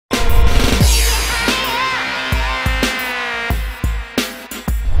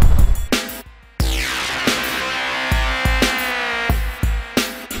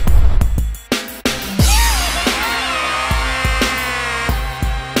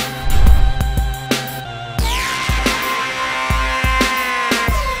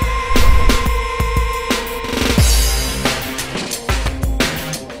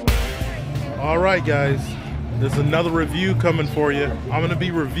right, guys, there's another review coming for you. I'm going to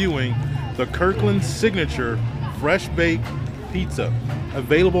be reviewing the Kirkland Signature Fresh Baked Pizza,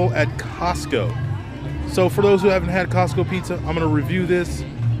 available at Costco. So for those who haven't had Costco pizza, I'm going to review this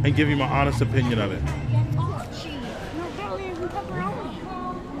and give you my honest opinion of it.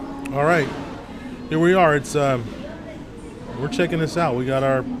 All right, here we are. It's we're checking this out. We got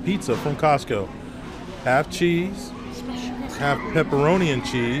our pizza from Costco. Half cheese, half pepperoni and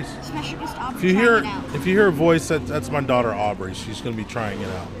cheese. If you hear a voice, that's my daughter Aubrey. She's going to be trying it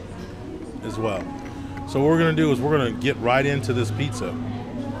out as well. So what we're going to do is we're going to get right into this pizza.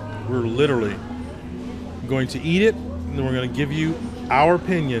 We're literally going to eat it, and then we're going to give you our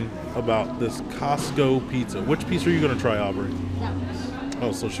opinion about this Costco pizza. Which piece are you going to try, Aubrey?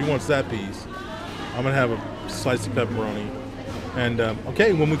 Oh, so she wants that piece. I'm going to have a slice of pepperoni. And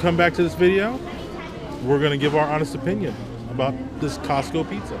okay, when we come back to this video, we're going to give our honest opinion about this Costco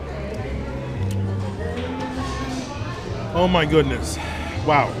pizza. Oh my goodness.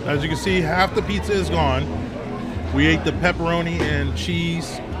 Wow. As you can see, half the pizza is gone. We ate the pepperoni and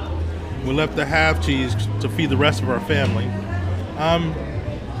cheese. We left the half cheese to feed the rest of our family.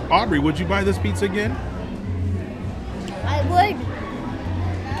 Aubrey, would you buy this pizza again? I would.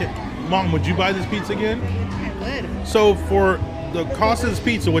 Okay. Mom, would you buy this pizza again? I would. So for the cost of this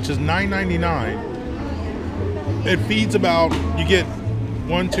pizza, which is $9.99, it feeds about, you get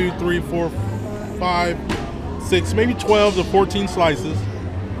 1, 2, 3, 4, 5, 6, maybe 12 to 14 slices.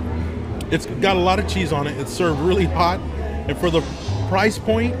 It's got a lot of cheese on it. It's served really hot. And for the price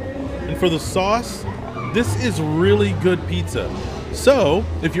point and for the sauce, this is really good pizza. So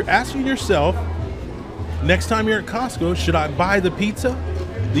if you're asking yourself, next time you're at Costco, should I buy the pizza?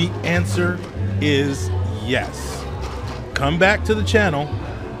 The answer is yes. Come back to the channel.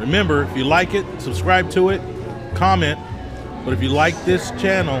 Remember, if you like it, subscribe to it, comment. But if you like this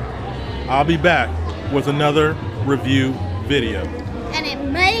channel, I'll be back with another review video. And it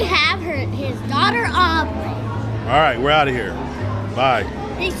may have his daughter Aubrey. All right, we're out of here. Bye.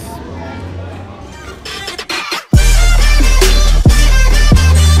 Peace.